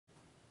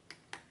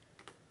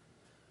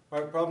All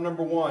right, problem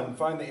number 1.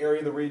 Find the area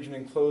of the region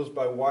enclosed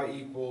by y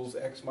equals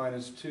x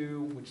minus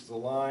 2, which is the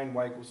line,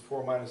 y equals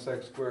 4 minus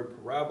x squared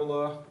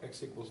parabola,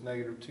 x equals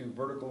negative 2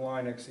 vertical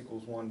line, x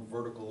equals 1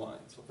 vertical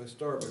line. So if I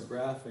start by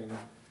graphing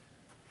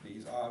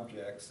these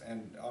objects,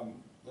 and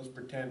let's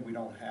pretend we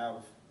don't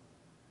have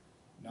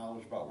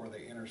knowledge about where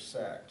they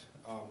intersect.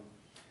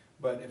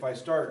 But if I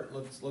start,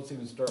 let's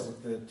even start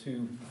with the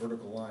two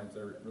vertical lines.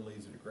 They're really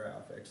easy to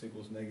graph. X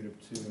equals negative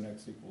 2 and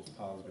x equals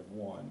positive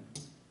 1.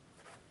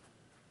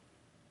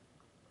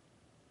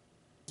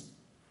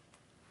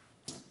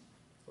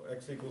 So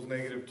x equals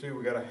negative 2.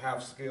 We got a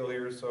half scale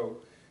here, so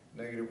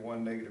negative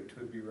 1, negative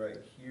 2 would be right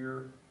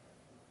here.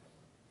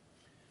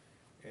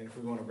 And if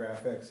we want to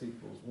graph x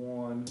equals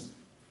 1,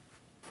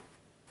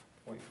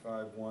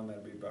 0.51,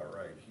 that'd be about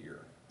right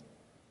here.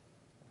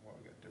 Well,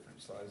 we got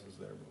different sizes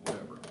there, but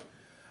whatever.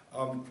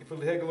 If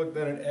we take a look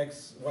then at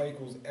y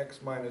equals x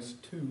minus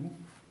 2,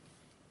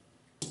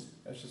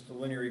 that's just a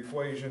linear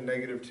equation.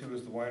 Negative 2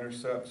 is the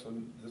y-intercept, so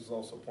this is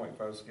also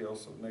 0.5 scale,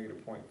 so negative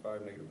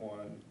 0.5, negative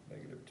 1,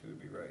 negative 2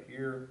 would be right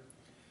here.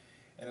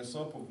 And a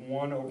slope of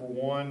 1 over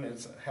 1,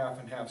 it's half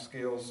and half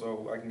scale,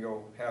 so I can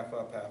go half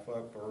up,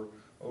 or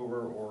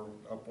over, or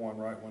up 1,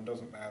 right 1,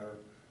 doesn't matter.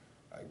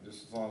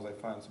 Just as long as I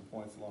find some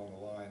points along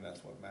the line,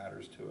 that's what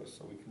matters to us.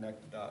 So we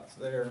connect the dots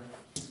there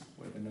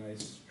with a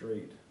nice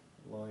straight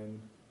line.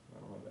 I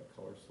don't have that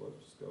color, so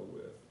let's just go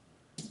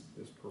with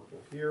this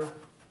purple here.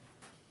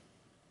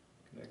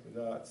 Connect the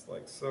dots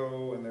like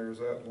so, and there's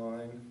that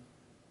line.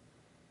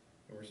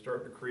 And we're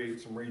starting to create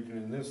some region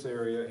in this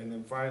area, and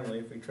then finally,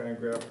 if we try and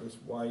graph this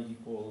y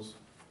equals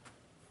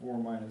 4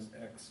 minus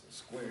x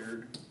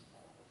squared,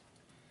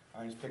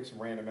 I just pick some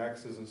random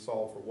x's and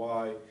solve for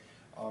y.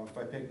 If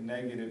I pick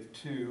negative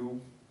 2,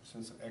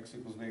 since x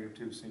equals negative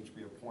 2 seems to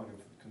be a point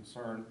of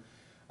concern,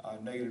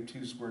 negative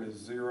 2 squared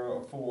is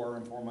 4,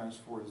 and 4 minus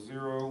 4 is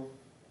 0.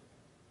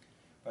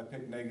 If I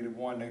pick negative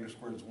 1, negative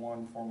squared is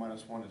 1, 4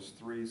 minus 1 is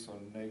 3, so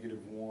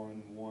negative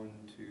 1, 1,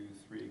 2,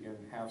 3, again,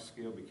 half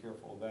scale, be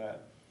careful of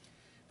that.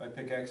 If I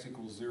pick x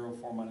equals 0,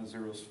 4 minus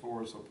 0 is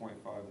 4, so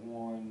 0.5,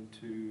 1,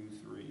 2,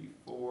 3,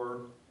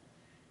 4.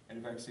 And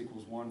if x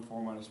equals 1,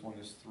 4 minus 1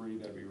 is 3,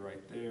 that'd be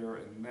right there,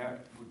 and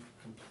that would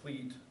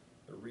complete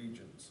the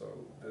region, so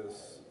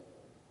this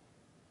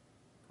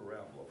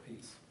parabola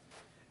piece.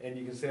 And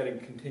you can see I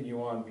didn't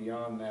continue on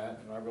beyond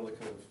that, and I really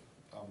could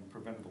have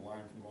prevented the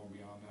line from going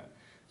beyond that.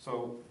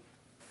 So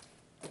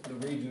the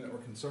region that we're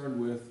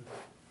concerned with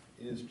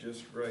is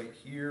just right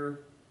here,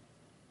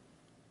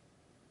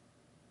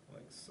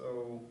 like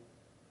so.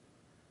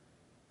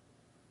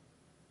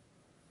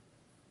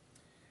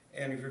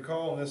 And if you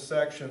recall in this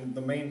section,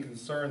 the main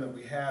concern that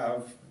we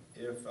have,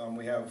 if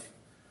we have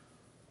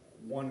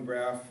one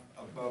graph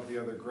above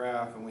the other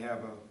graph and we have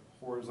a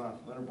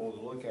horizontal interval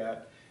to look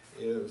at,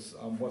 is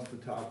what's the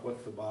top,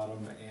 what's the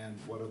bottom, and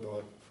what are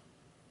the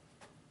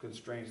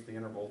constraints of the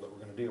interval that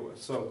we're going to deal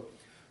with. So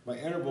my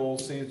interval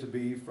seems to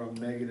be from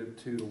negative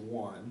 2 to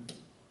 1.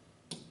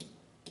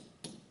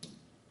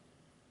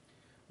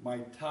 My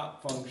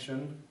top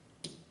function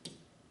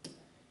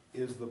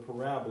is the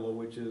parabola,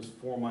 which is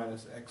 4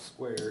 minus x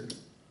squared.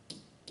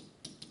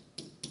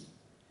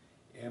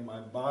 And my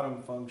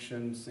bottom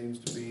function seems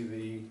to be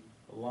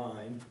the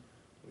line,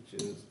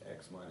 which is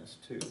x minus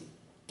 2.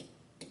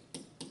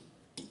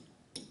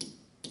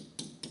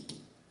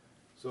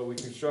 So we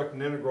construct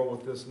an integral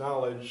with this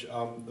knowledge.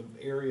 The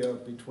area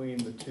between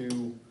the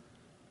two,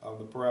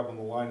 the parabola and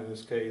the line in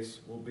this case,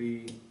 will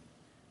be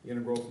the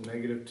integral from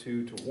negative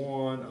 2 to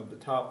 1 of the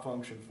top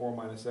function 4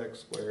 minus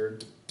x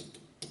squared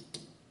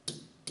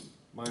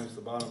minus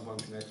the bottom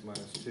function x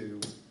minus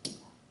 2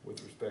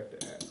 with respect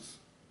to x.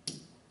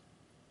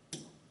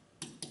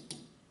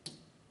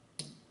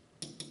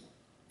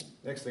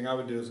 Next thing I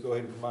would do is go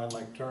ahead and combine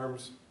like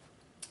terms.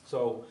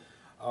 So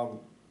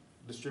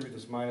distribute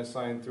this minus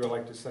sign through. I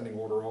like descending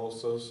order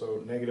also.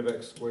 So negative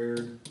x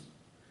squared,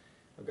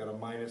 I've got a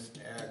minus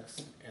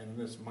x, and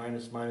this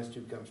minus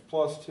 2 becomes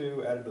plus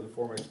 2, added to the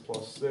form x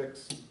plus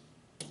 6.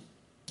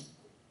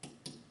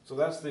 So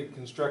that's the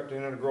constructed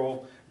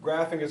integral.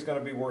 Graphing is going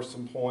to be worth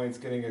some points.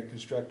 Getting a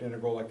constructed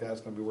integral like that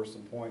is going to be worth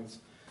some points.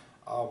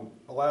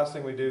 The last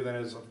thing we do then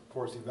is, of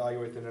course,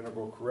 evaluate the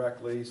integral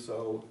correctly.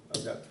 So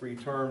I've got three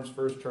terms.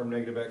 First term,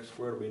 negative x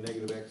squared, will be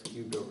negative x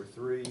cubed over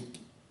 3.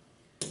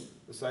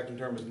 The second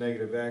term is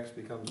negative x,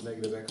 becomes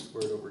negative x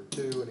squared over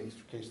 2, in each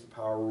case the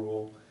power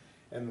rule.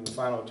 And then the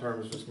final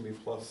term is just going to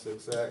be plus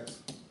 6x.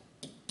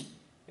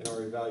 And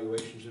our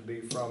evaluation should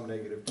be from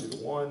negative 2 to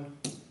 1.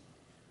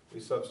 We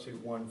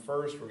substitute 1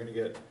 first, we're going to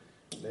get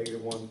negative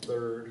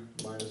 1/3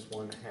 minus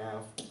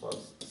 1/2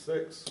 plus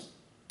 6.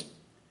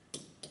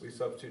 We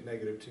substitute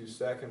negative 2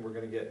 second, we're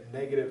going to get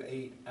negative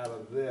 8 out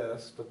of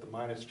this, but the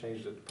minus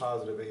changed it to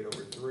positive 8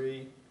 over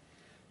 3.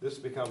 This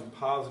becomes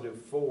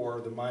positive 4,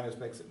 the minus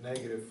makes it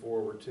negative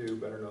 4 over 2,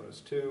 better known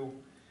as 2.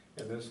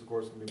 And this, of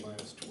course, is going to be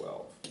minus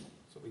 12.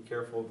 So be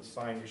careful of the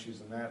sign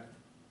issues in that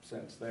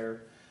sense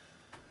there.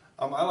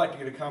 I like to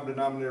get a common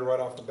denominator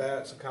right off the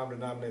bat, so common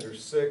denominator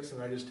is 6,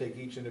 and I just take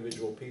each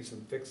individual piece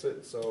and fix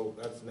it. So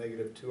that's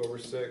negative 2 over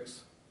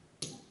 6.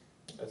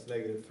 That's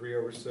negative 3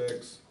 over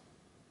 6.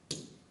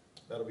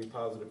 That'll be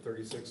positive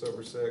 36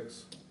 over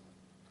 6.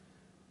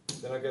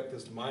 Then I got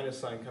this minus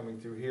sign coming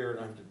through here,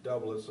 and I have to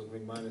double it, so it'll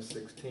be minus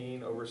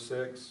 16 over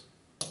 6.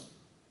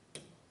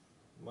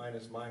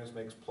 Minus minus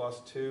makes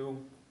plus 2,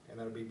 and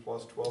that'll be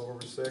plus 12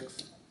 over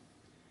 6.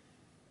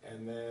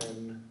 And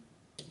then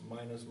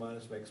minus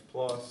minus makes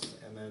plus,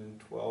 and then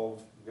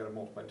 12, we've got to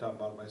multiply top and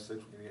bottom by 6, we're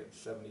going to get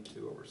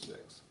 72 over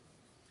 6.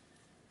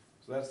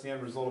 So that's the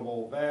end result of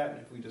all of that.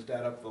 If we just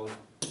add up those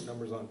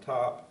numbers on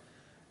top,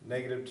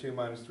 negative 2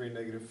 minus 3,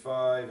 negative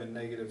 5, and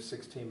negative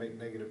 16 make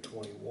negative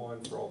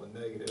 21 for all the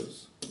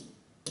negatives.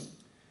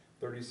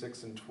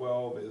 36 and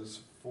 12 is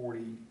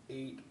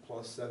 48,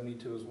 plus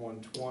 72 is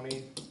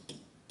 120.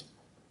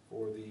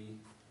 For the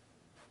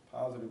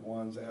positive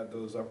ones, add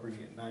those up, we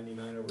get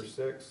 99 over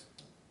 6.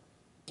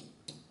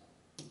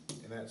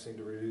 And that seemed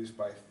to reduce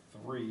by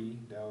 3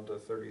 down to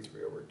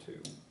 33 over 2.